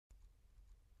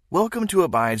Welcome to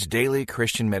Abide's Daily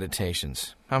Christian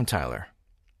Meditations. I'm Tyler.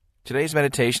 Today's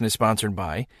meditation is sponsored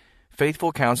by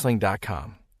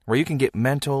FaithfulCounseling.com, where you can get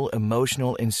mental,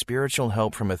 emotional, and spiritual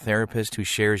help from a therapist who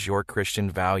shares your Christian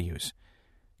values.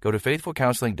 Go to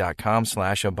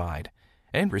FaithfulCounseling.com/abide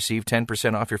and receive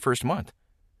 10% off your first month.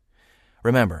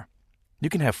 Remember, you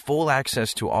can have full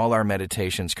access to all our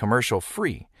meditations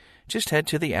commercial-free. Just head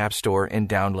to the App Store and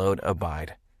download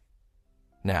Abide.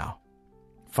 Now,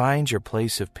 find your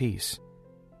place of peace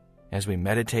as we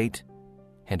meditate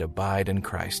and abide in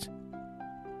Christ.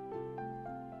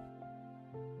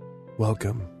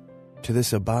 Welcome to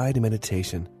this Abide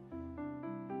meditation.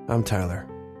 I'm Tyler.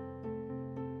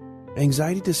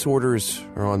 Anxiety disorders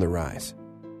are on the rise.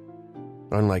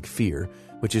 Unlike fear,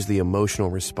 which is the emotional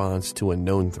response to a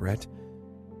known threat,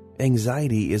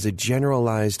 anxiety is a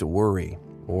generalized worry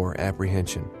or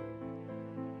apprehension.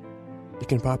 It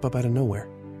can pop up out of nowhere.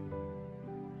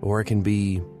 Or it can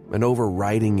be an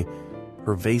overriding,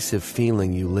 pervasive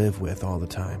feeling you live with all the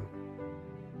time.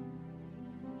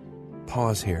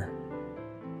 Pause here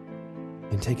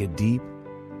and take a deep,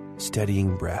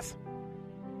 steadying breath.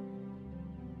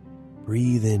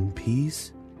 Breathe in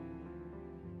peace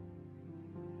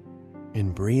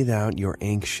and breathe out your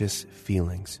anxious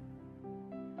feelings.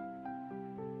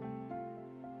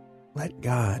 Let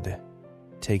God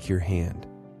take your hand.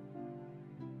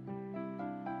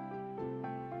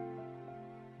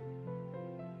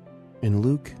 In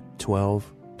Luke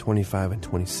 12:25 and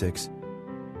 26,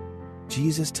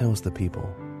 Jesus tells the people,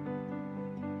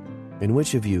 "And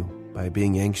which of you, by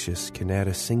being anxious, can add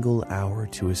a single hour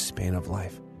to his span of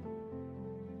life?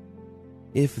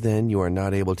 If then you are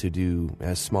not able to do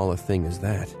as small a thing as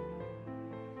that,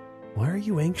 why are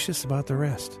you anxious about the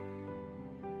rest?"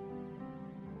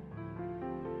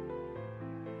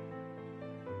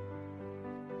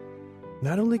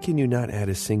 Not only can you not add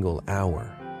a single hour,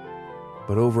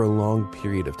 but over a long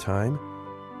period of time,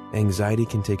 anxiety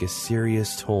can take a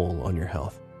serious toll on your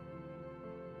health.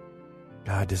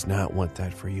 God does not want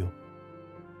that for you.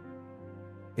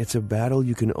 It's a battle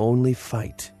you can only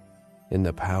fight in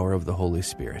the power of the Holy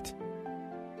Spirit.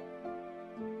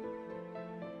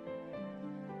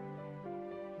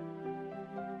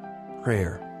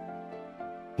 Prayer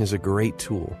is a great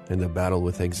tool in the battle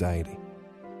with anxiety.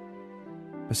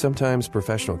 But sometimes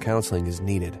professional counseling is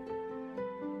needed.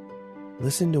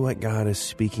 Listen to what God is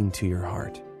speaking to your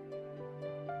heart.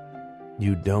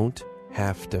 You don't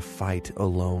have to fight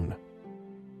alone.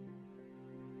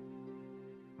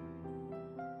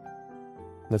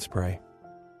 Let's pray.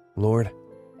 Lord,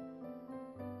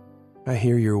 I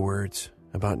hear your words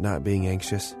about not being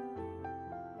anxious,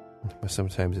 but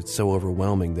sometimes it's so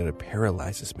overwhelming that it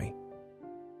paralyzes me.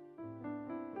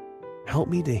 Help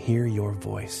me to hear your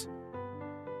voice.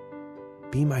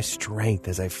 Be my strength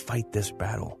as I fight this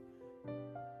battle,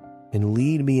 and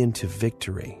lead me into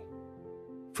victory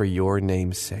for your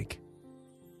name's sake.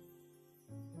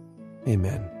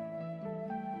 Amen.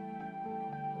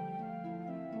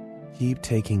 Keep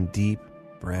taking deep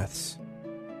breaths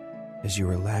as you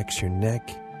relax your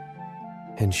neck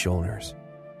and shoulders.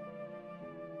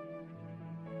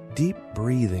 Deep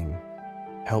breathing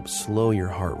helps slow your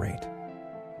heart rate.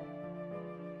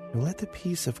 And let the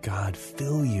peace of God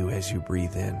fill you as you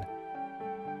breathe in.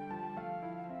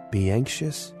 Be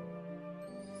anxious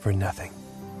for nothing.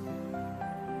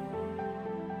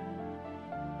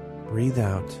 Breathe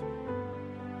out,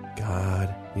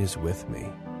 God is with me.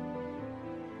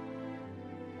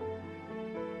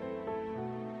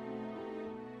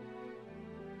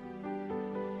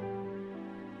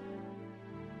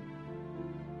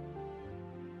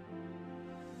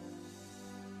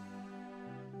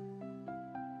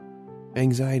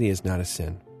 Anxiety is not a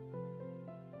sin,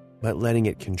 but letting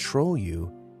it control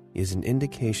you is an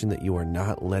indication that you are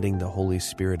not letting the Holy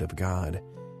Spirit of God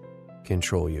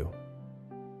control you.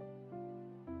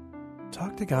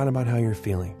 Talk to God about how you're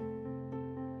feeling.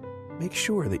 Make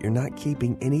sure that you're not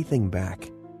keeping anything back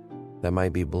that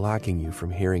might be blocking you from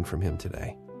hearing from Him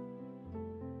today.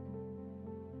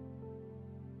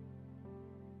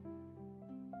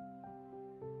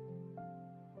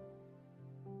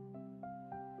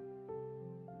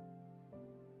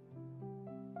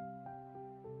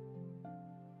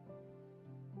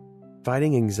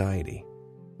 Fighting anxiety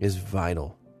is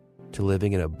vital to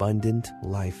living an abundant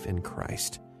life in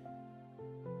Christ.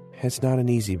 It's not an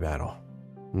easy battle,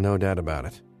 no doubt about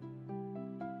it.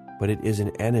 But it is an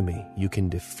enemy you can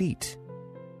defeat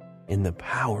in the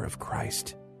power of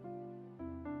Christ.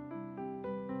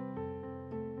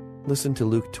 Listen to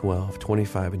Luke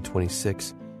 12:25 and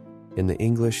 26 in the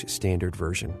English Standard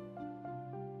Version.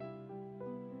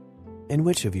 And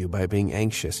which of you, by being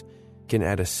anxious, can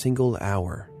add a single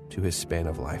hour to his span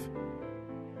of life.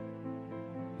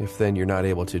 If then you're not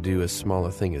able to do as small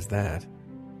a thing as that,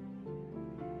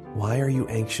 why are you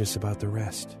anxious about the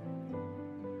rest?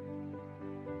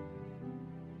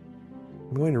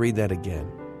 I'm going to read that again.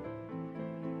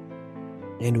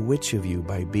 And which of you,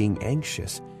 by being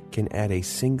anxious, can add a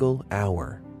single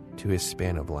hour to his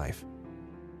span of life?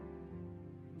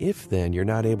 If then you're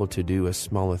not able to do as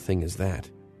small a thing as that,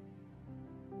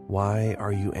 why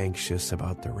are you anxious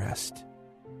about the rest?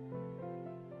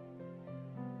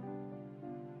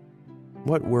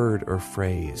 What word or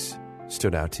phrase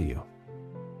stood out to you?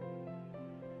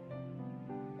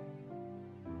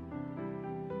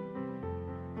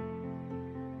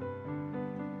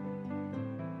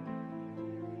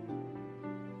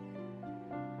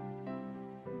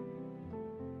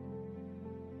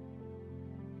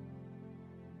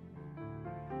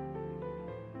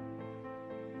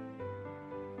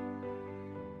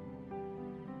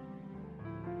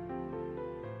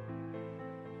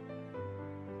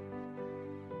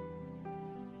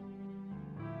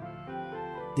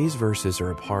 These verses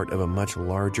are a part of a much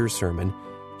larger sermon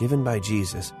given by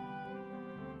Jesus,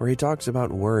 where he talks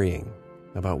about worrying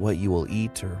about what you will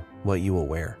eat or what you will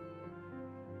wear.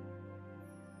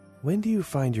 When do you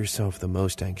find yourself the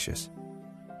most anxious?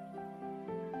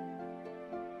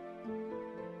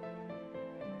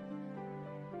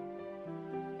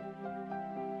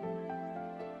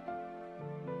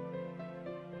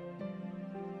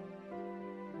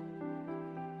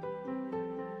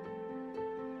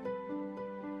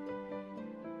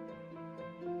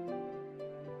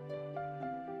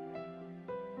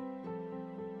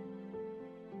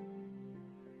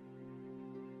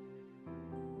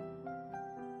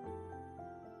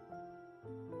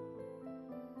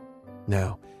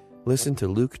 Now, listen to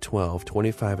Luke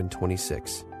 12:25 and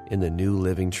 26 in the New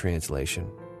Living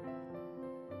Translation.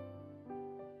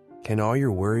 Can all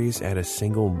your worries add a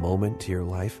single moment to your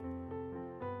life?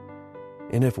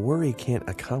 And if worry can't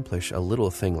accomplish a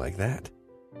little thing like that,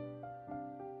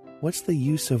 what's the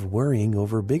use of worrying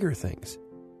over bigger things?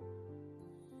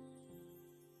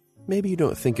 Maybe you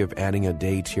don't think of adding a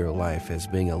day to your life as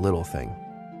being a little thing,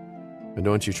 but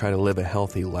don't you try to live a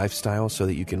healthy lifestyle so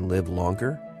that you can live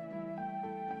longer?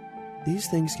 These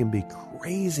things can be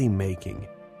crazy-making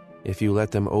if you let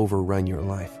them overrun your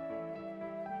life.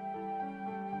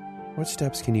 What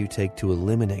steps can you take to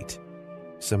eliminate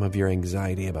some of your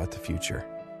anxiety about the future?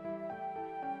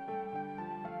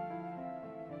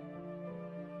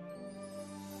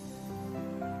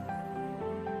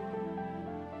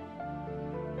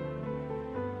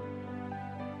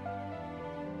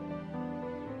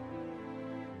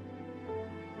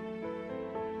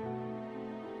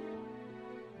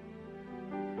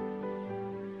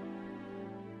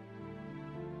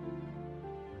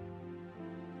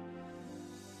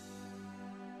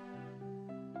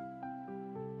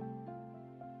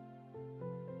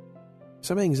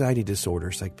 Some anxiety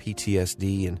disorders like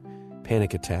PTSD and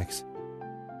panic attacks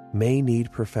may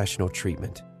need professional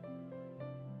treatment.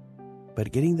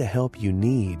 But getting the help you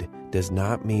need does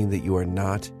not mean that you are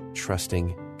not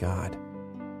trusting God.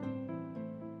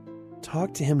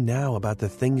 Talk to Him now about the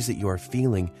things that you are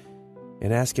feeling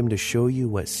and ask Him to show you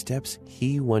what steps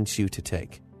He wants you to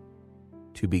take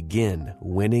to begin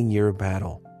winning your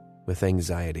battle with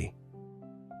anxiety.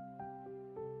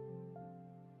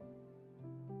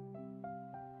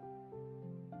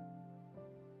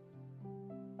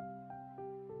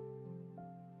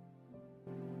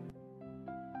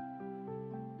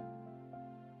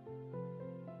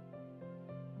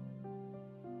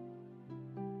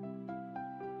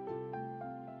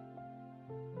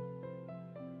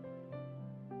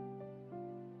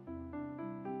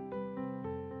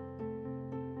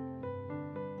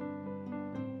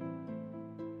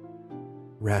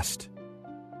 Rest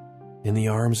in the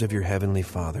arms of your Heavenly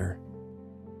Father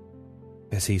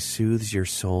as He soothes your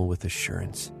soul with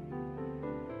assurance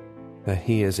that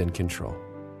He is in control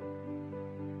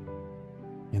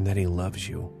and that He loves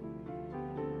you.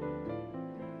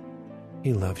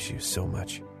 He loves you so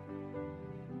much.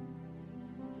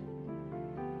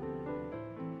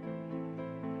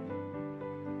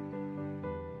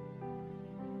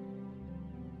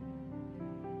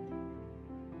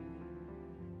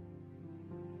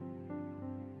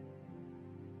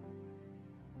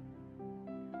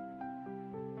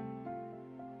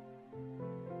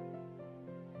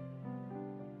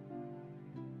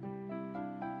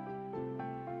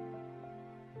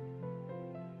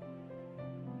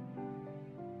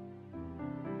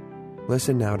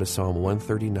 Listen now to Psalm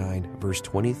 139, verse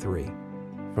 23,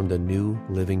 from the New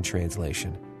Living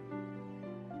Translation.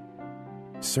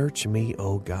 Search me,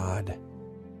 O God,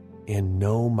 and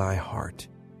know my heart.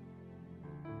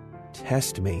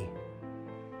 Test me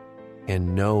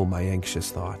and know my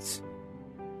anxious thoughts.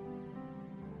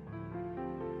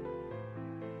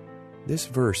 This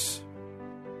verse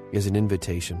is an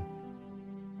invitation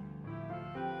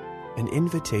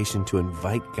to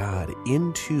invite God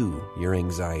into your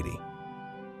anxiety.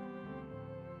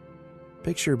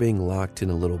 Picture being locked in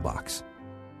a little box,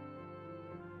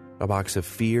 a box of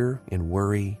fear and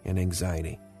worry and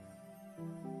anxiety.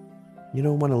 You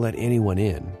don't want to let anyone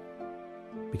in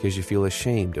because you feel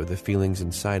ashamed of the feelings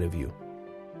inside of you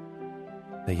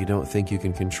that you don't think you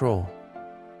can control.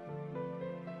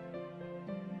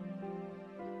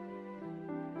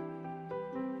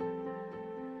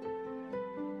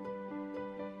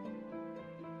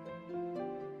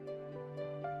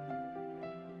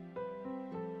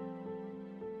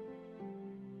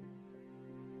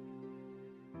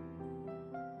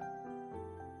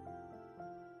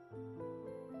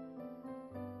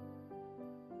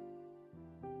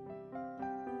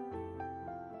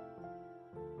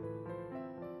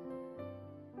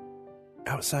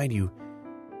 Outside you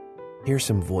hear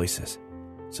some voices,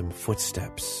 some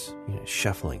footsteps,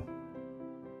 shuffling.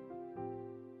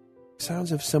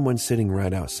 Sounds of someone sitting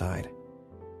right outside.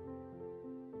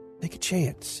 Take a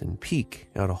chance and peek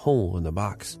out a hole in the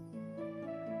box.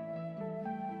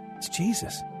 It's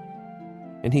Jesus,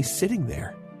 and he's sitting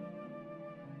there,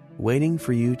 waiting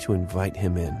for you to invite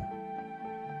him in,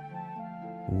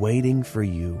 waiting for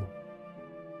you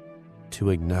to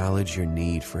acknowledge your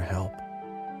need for help.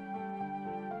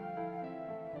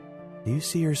 Do you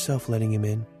see yourself letting him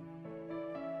in?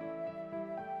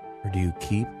 Or do you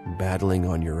keep battling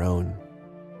on your own?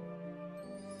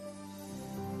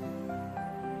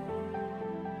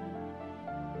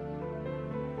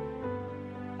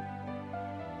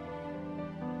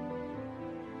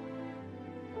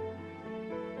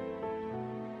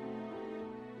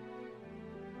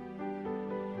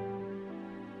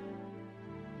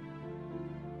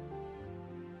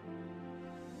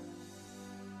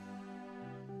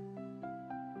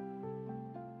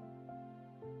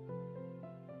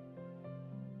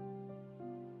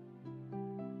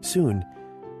 Soon,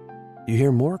 you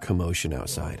hear more commotion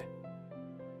outside.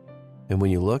 And when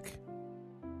you look,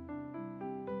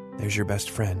 there's your best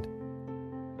friend.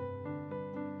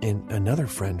 And another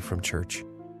friend from church.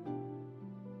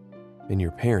 And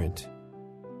your parent,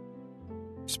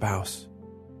 spouse,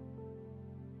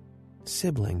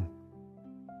 sibling.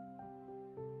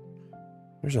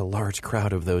 There's a large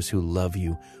crowd of those who love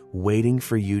you, waiting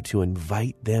for you to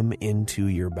invite them into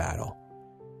your battle.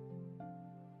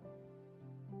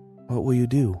 What will you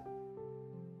do?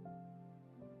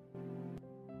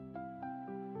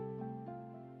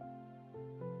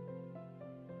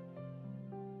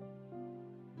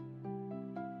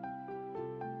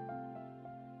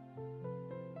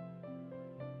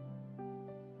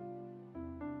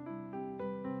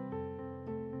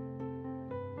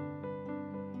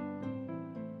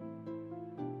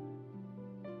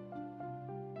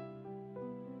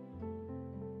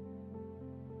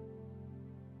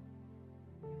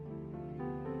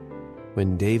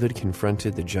 When David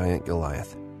confronted the giant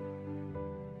Goliath,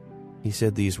 he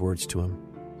said these words to him,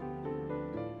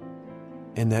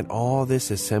 "And that all this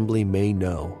assembly may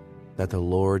know that the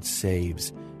Lord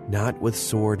saves, not with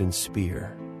sword and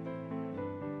spear.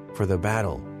 For the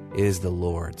battle is the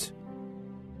Lord's,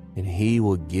 and he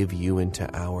will give you into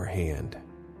our hand."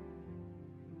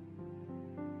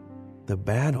 The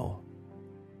battle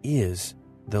is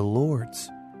the Lord's.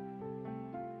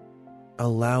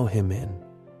 Allow him in.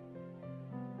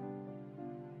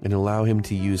 And allow him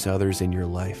to use others in your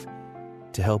life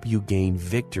to help you gain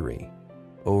victory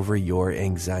over your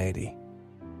anxiety.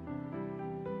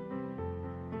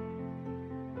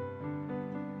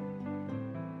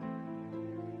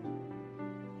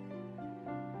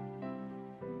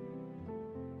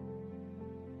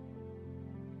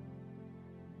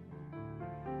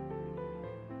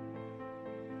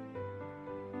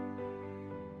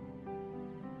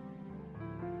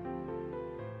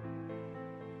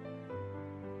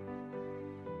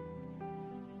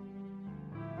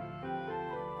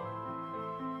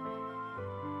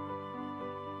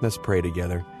 Let's pray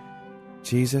together.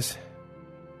 Jesus,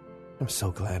 I'm so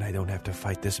glad I don't have to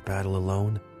fight this battle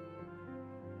alone.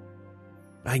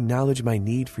 I acknowledge my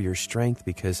need for your strength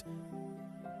because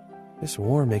this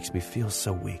war makes me feel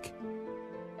so weak.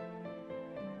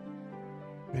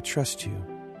 I trust you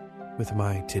with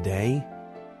my today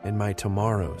and my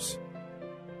tomorrows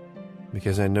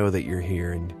because I know that you're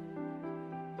here and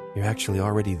you're actually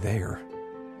already there.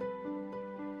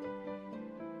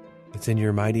 It's in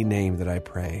your mighty name that I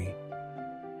pray.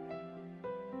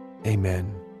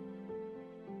 Amen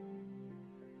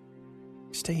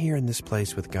stay here in this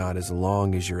place with God as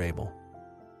long as you're able.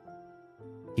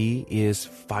 He is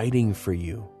fighting for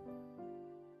you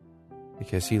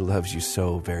because He loves you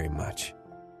so very much.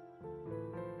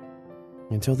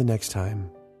 Until the next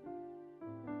time,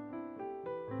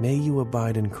 may you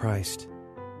abide in Christ